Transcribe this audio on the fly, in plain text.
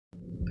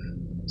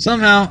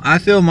Somehow, I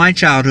feel my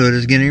childhood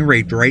is getting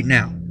raped right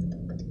now.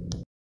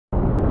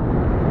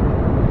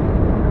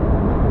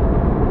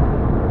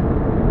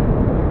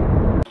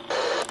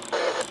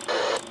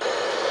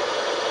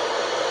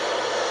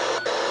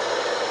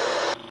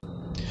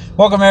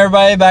 Welcome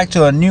everybody back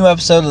to a new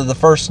episode of The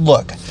First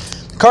Look.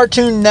 The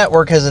Cartoon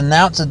Network has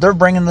announced that they're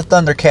bringing the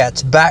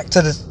Thundercats back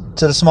to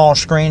the small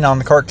screen on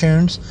the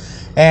cartoons,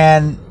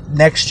 and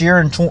next year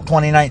in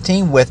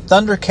 2019 with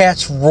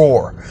Thundercats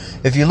Roar.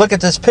 If you look at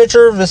this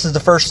picture, this is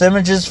the first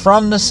images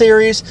from the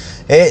series.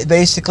 It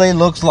basically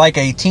looks like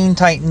a Teen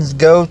Titans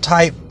Go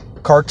type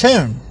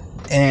cartoon,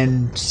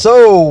 and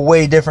so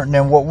way different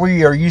than what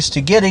we are used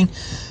to getting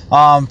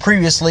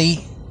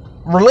previously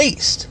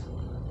released.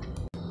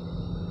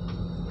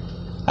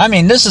 I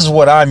mean, this is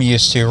what I'm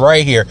used to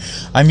right here.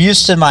 I'm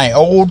used to my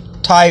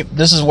old type.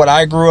 This is what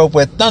I grew up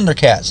with,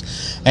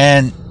 Thundercats.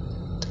 And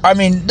I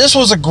mean, this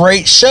was a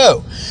great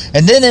show.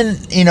 And then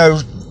in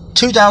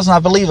 2000, I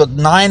believe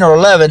 9 or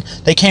 11,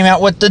 they came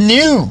out with the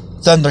new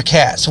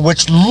Thundercats,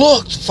 which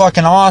looked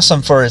fucking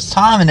awesome for its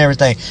time and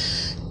everything.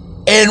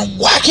 And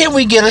why can't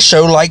we get a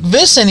show like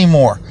this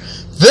anymore?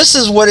 This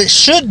is what it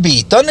should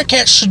be.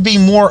 Thundercats should be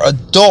more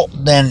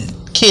adult than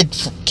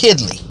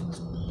kidly.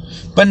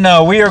 But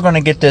no, we are going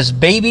to get this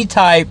baby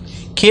type,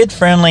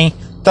 kid-friendly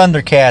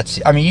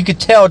Thundercats. I mean, you could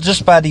tell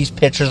just by these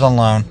pictures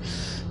alone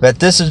that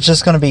this is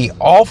just going to be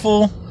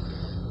awful,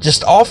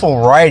 just awful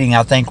writing,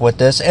 I think, with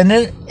this. And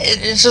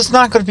it's just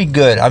not going to be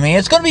good. I mean,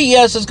 it's going to be,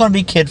 yes, it's going to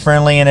be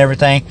kid-friendly and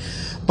everything.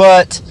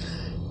 But,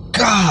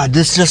 God,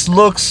 this just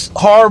looks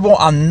horrible.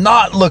 I'm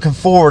not looking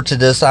forward to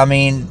this. I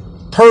mean,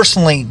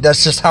 personally,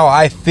 that's just how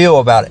I feel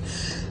about it.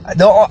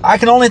 I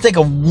can only think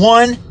of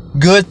one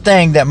good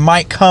thing that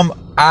might come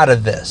out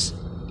of this.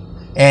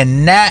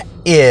 And that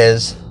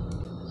is,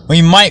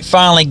 we might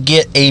finally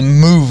get a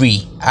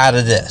movie out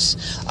of this.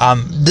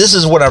 This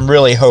is what I'm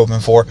really hoping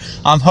for.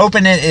 I'm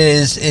hoping it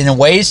is in a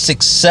way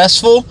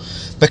successful,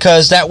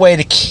 because that way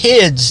the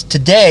kids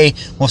today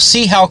will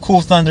see how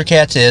cool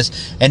Thundercats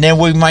is, and then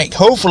we might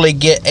hopefully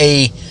get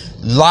a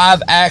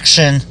live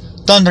action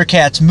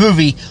Thundercats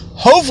movie,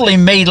 hopefully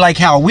made like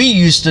how we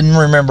used to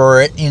remember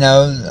it,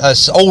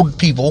 us old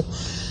people,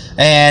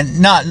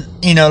 and not,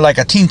 like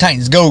a Teen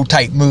Titans Go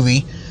type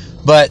movie.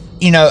 But,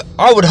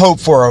 I would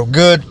hope for a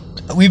good...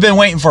 We've been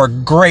waiting for a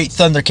great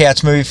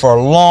Thundercats movie for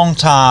a long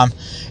time.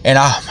 And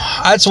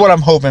that's what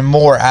I'm hoping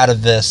more out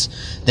of this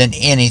than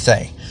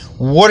anything.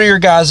 What are your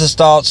guys'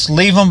 thoughts?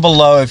 Leave them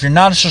below. If you're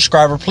not a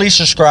subscriber, please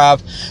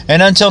subscribe.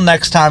 And until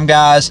next time,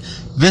 guys,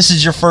 this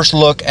is your first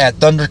look at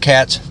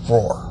Thundercats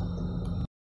Roar.